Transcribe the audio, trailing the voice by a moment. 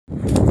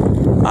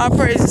All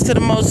praises to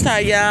the Most High,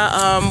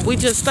 y'all. We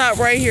just stopped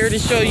right here to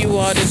show you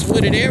all this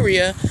wooded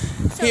area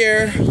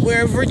here.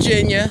 We're in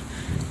Virginia,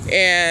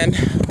 and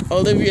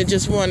Olivia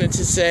just wanted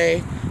to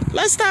say,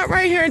 let's stop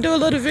right here and do a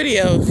little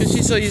video because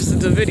she's so used to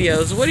the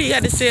videos. What do you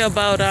got to say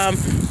about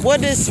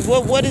what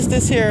is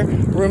this here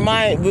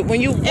remind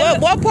when you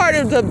what part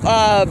of the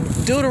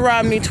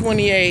Deuteronomy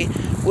 28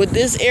 with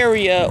this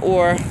area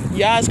or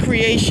Yah's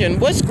creation?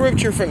 What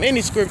scripture from any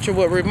scripture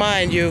would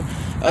remind you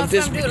of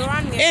this?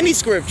 Any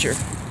scripture.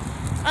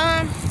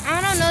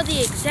 I don't know the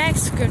exact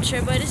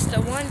scripture, but it's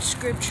the one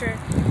scripture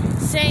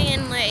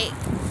saying like,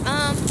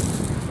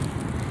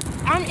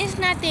 it's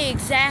not the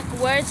exact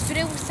words, but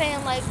it was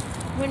saying like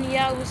when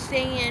Yah was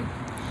saying,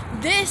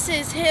 this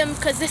is him,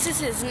 because this is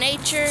his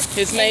nature.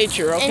 His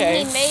nature,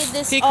 okay. And he made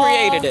this. He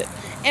created it.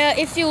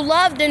 If you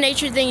love the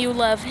nature, then you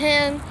love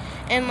him,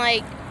 and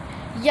like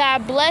Yah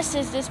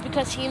blesses this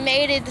because he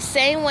made it the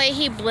same way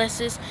he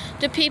blesses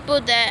the people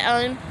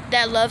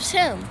that loves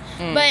him.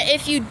 But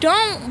if you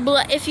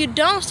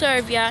don't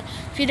serve Yah,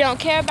 if you don't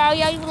care about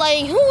Yah, you're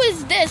like, who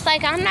is this?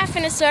 Like, I'm not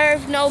finna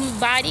serve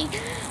nobody.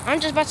 I'm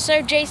just about to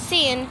serve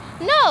JC. And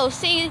no,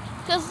 see,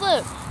 because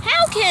look,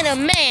 how can a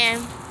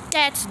man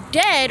that's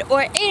dead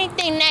or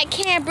anything that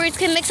can't breathe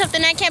can make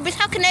something that can't breathe?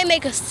 How can they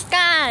make a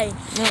sky?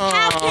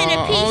 How can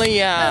a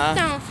piece of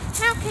stone?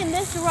 How can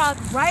this rock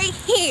right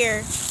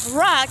here,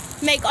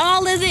 make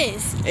all of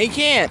this? It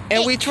can't.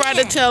 And we try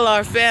to tell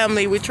our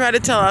family,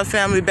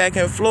 back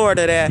in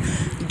Florida that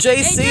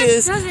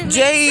JESUS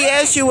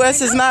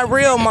is not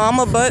real,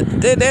 mama, but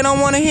they don't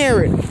want to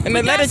hear it. And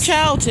they let a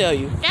child tell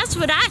you. That's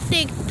what I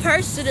think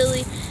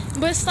personally.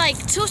 But it's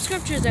like two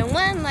scriptures in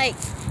one. Like,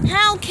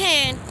 how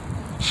can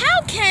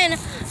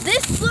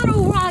this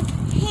little rock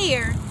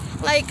here,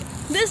 like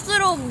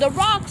the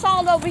rocks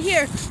all over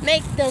here,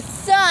 make the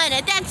sun?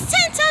 And that's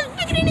 10 times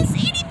bigger than this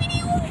itty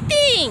bitty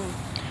thing.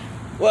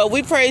 Well,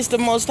 we praise the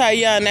Most High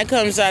Yah, and that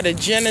comes out of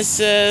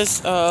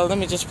Genesis. Let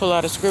me just pull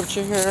out a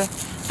scripture here.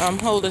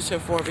 Hold this here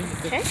for me.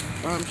 Okay.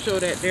 Show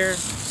that there.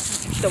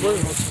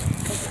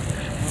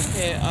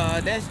 Okay,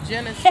 that's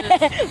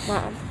Genesis.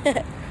 Mom.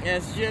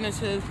 That's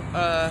Genesis.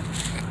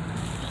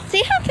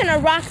 See, how can a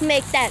rock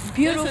make that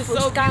beautiful sky? This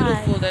is so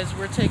sky? beautiful as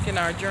we're taking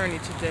our journey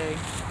today.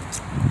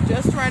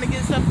 Just trying to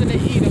get something to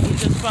eat, and we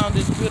just found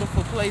this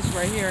beautiful place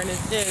right here, and it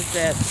says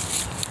that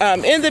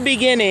in the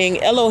beginning,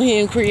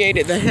 Elohim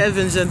created the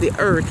heavens and the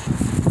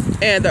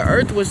earth, and the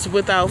earth was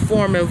without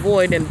form and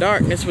void, and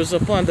darkness was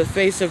upon the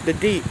face of the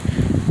deep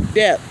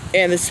depth,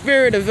 and the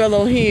spirit of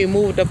Elohim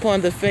moved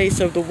upon the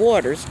face of the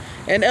waters.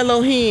 And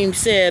Elohim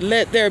said,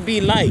 let there be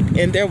light,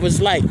 and there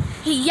was light.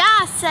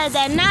 Yah said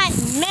that, not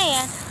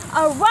man.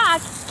 A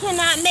rock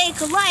cannot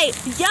make light.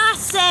 Yah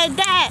said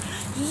that.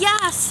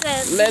 Yah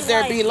said let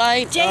there be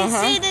light.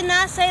 JC did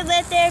not say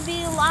let there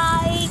be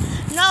light.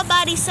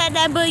 Nobody said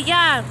that but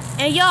Yah.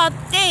 And y'all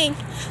think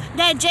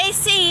that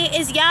JC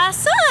is Yah's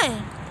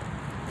son.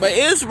 But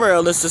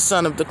Israel is the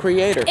son of the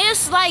Creator.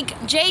 It's like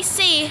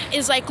JC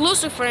is like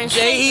Lucifer. And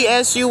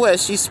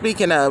JESUS she's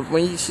speaking of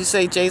when she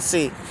say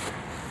JC.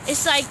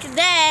 It's like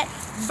that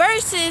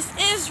versus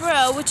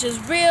Israel, which is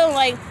real.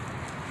 Like,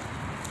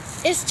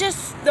 it's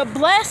just the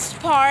blessed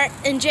part,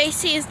 and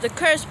JC is the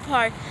cursed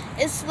part.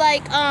 It's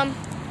like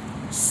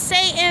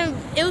Satan.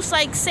 It was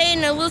like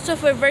Satan and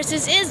Lucifer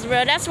versus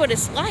Israel. That's what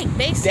it's like,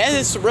 basically. That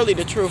is really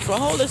the truth. So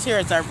hold this here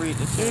as I read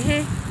this.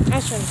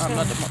 That's what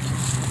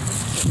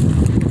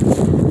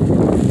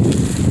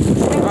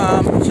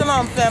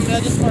Shalom, family. I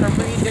just want to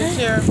read this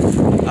here.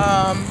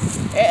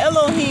 And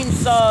Elohim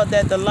saw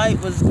that the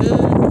light was good,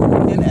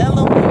 and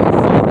Elohim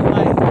saw the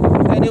light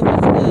that it was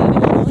good.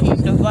 And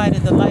Elohim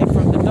divided the light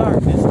from the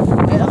darkness.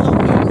 And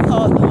Elohim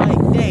called the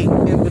light day,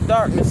 and the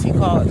darkness he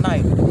called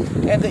night.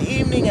 And the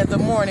evening and the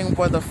morning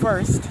were the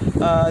first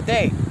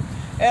day.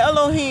 And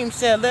Elohim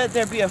said, let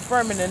there be a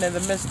firmament in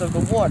the midst of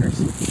the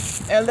waters,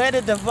 and let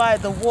it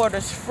divide the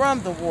waters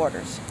from the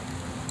waters.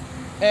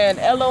 And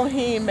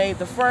Elohim made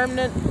the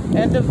firmament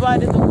and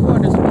divided the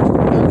waters which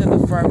were under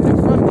the firmament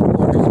from the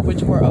waters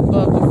which were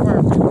above the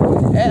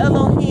firmament. And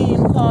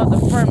Elohim called the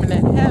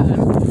firmament heaven,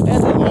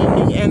 and the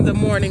evening and the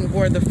morning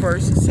were the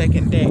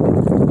second day.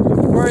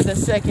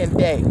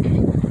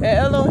 And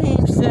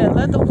Elohim said,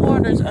 let the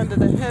waters under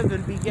the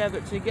heaven be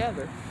gathered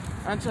together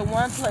unto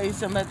one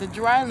place, and let the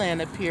dry land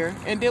appear.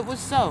 And it was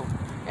so.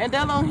 And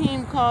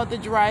Elohim called the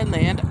dry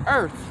land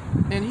earth.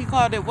 And he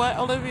called it what,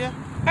 Olivia?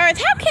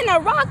 Earth. How can a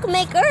rock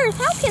make earth?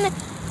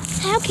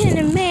 How can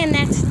a man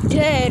that's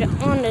dead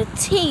on the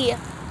T,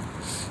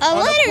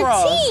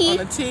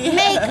 letter T,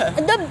 make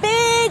the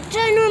big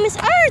ginormous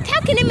earth?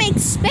 How can it make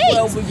space?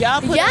 Well,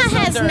 y'all put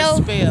us under a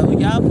spell.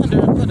 Y'all put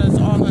us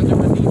all under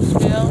a deep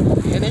spell,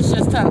 and it's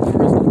just time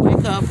for us to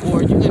wake up,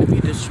 or you're gonna be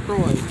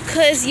destroyed.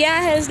 Cause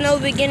Yah has no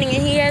beginning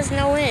and he has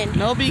no end.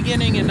 No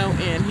beginning and no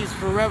end. He's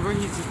forever.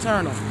 He's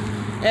eternal.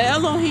 And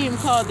Elohim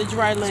called the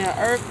dry land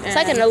earth. It's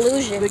like an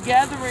illusion. The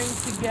gathering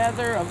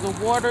together of the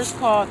waters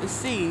called the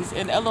seas.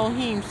 And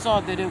Elohim saw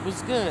that it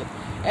was good.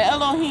 And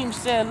Elohim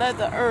said, let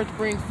the earth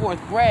bring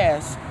forth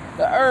grass,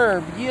 the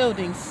herb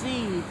yielding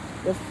seed,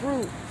 the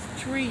fruit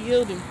tree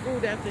yielding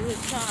fruit after his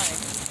kind,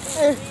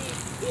 and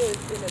seed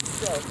is in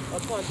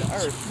itself upon the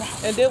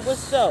earth. And it was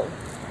so.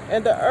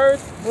 And the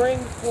earth bring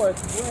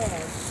forth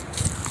grass,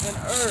 and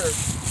herb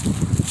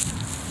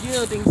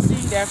yielding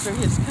seed after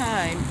his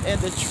kind,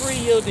 and the tree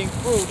yielding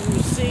fruit,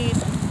 whose seed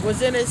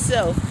was in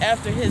itself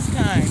after his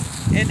kind.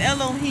 And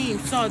Elohim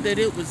saw that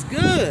it was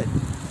good.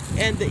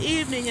 And the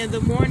evening and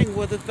the morning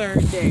were the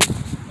third day.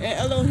 And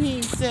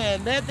Elohim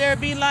said, let there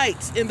be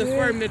lights in the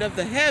firmament of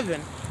the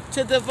heaven,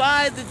 to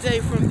divide the day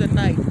from the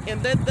night,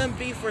 and let them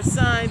be for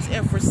signs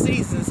and for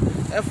seasons,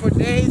 and for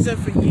days and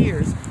for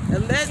years.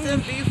 And let them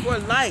be for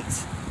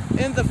lights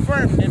in the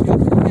firmament of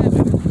the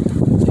heaven,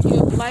 to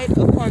give light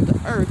upon the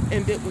earth.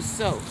 And it was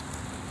so.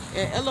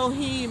 And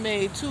Elohim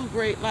made two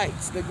great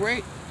lights, the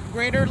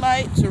greater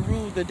light to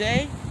rule the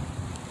day,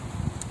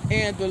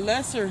 and the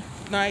lesser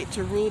night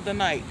to rule the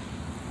night.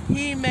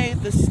 He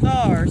made the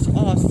stars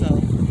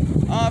also.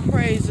 All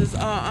praises,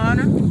 all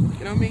honor, you know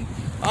what I mean?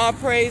 All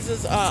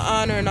praises, all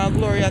honor, and all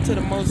glory out to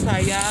the Most High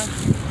Yah.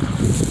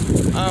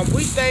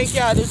 We thank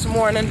y'all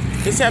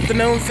this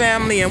afternoon,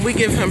 family, and we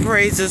give him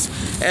praises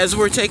as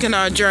we're taking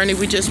our journey.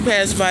 We just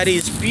passed by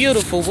these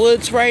beautiful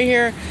woods right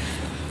here,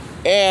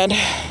 and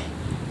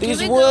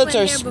these woods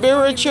are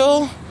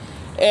spiritual.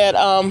 And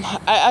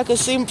I could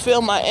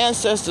feel my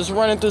ancestors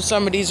running through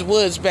some of these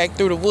woods, back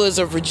through the woods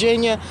of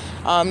Virginia.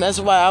 That's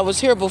why I was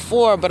here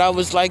before, but I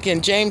was like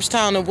in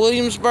Jamestown and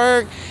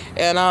Williamsburg.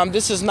 And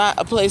this is not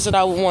a place that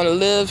I would want to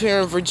live here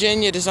in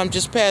Virginia. I'm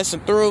just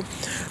passing through.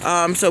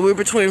 So we're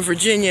between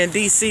Virginia and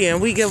D.C. And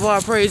we give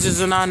our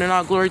praises and honor and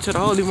all glory to the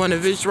Holy One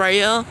of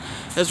Israel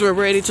as we're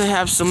ready to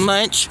have some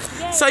lunch.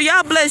 Yay. So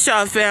y'all bless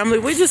y'all, family.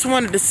 We just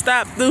wanted to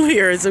stop through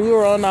here as we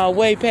were on our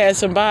way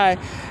passing by.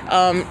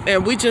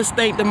 And we just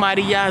thank the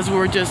mighty Yah as we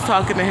were just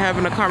talking and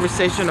having a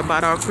conversation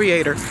about our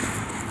Creator.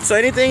 So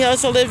anything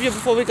else, Olivia,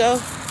 before we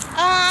go?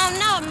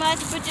 Not much,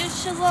 but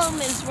just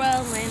shalom,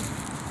 Israel. And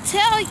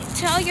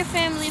tell your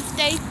family if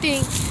they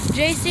think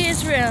JC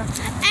is real.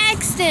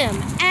 Ask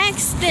them.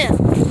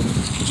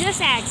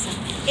 Just ask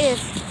them.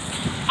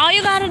 If all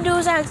you gotta do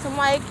is ask them,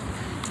 like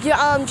your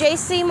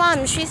JC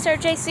mom, she Sir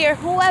JC, or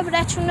whoever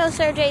that you know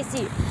Sir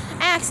JC.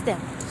 Ask them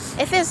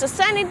if it's a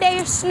sunny day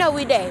or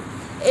snowy day.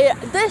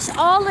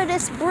 All of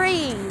this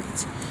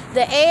breathes.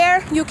 The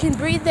air, you can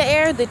breathe the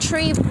air, the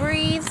tree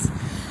breathes.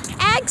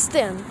 Ask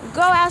them.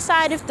 Go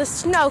outside if the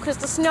snow, because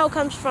the snow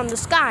comes from the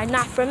sky,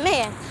 not from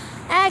man.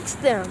 Ask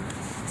them.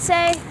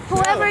 Say,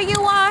 whoever you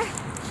are,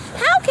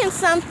 how can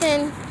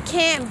something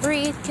can't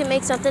breathe can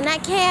make something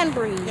that can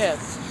breathe?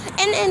 Yes.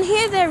 And then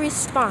hear their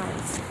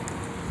response.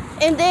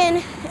 And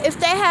then if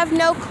they have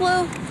no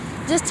clue,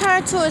 just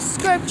turn to a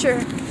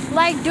scripture.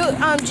 Like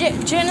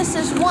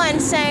Genesis 1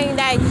 saying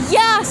that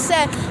Yah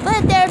said,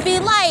 let there be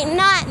light,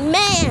 not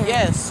man.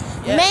 Yes.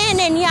 Man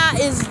and Yah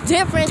is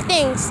different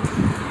things.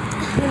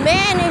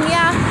 Man and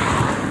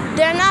Yah,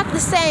 they're not the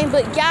same,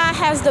 but Yah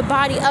has the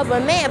body of a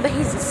man, but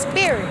he's a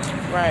spirit.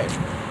 Right.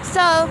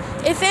 So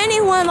if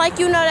anyone, like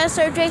that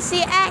Sir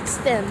JC,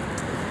 ask them,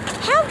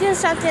 how can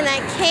something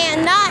that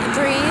cannot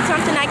breathe,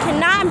 something that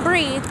cannot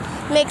breathe,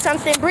 make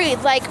something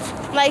breathe? Like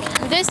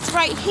this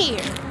right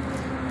here.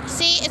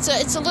 See,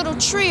 it's a little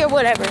tree or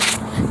whatever.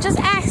 Just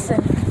ask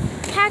them,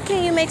 how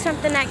can you make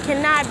something that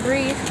cannot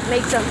breathe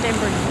make something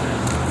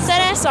breathe? So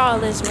that's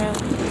all, Israel.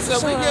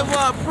 So we give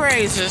our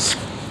praises.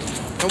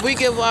 And we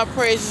give our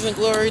praises and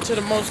glory to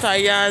the Most High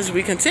Yah as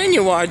we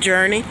continue our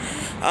journey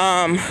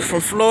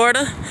from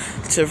Florida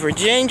to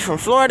Virginia, from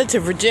Florida to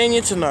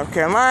Virginia to North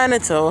Carolina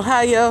to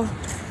Ohio.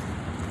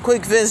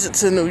 Quick visit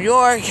to New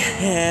York,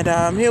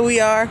 and here we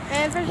are,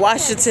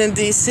 Washington,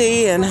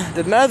 D.C., and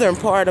the northern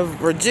part of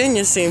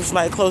Virginia seems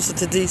like closer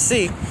to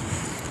D.C.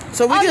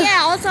 So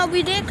also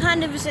we did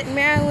kind of visit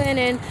Maryland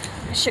and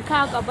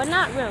Chicago, but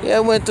not really. Yeah,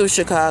 went through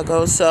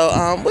Chicago.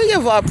 So we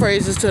give our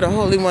praises to the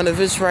Holy One of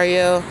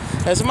Israel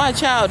as my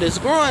child is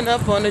growing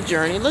up on the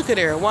journey. Look at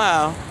her,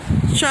 wow.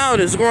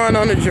 Child is growing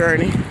on the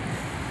journey.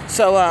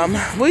 So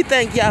we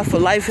thank Yah for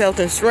life, health,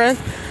 and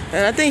strength.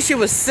 And I think she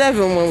was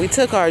 7 when we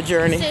took our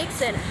journey.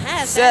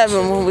 6.5.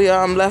 7 when we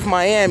left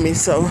Miami.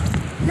 So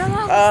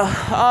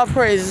all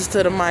praises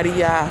to the mighty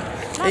Yah.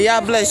 And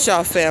y'all bless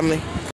y'all family.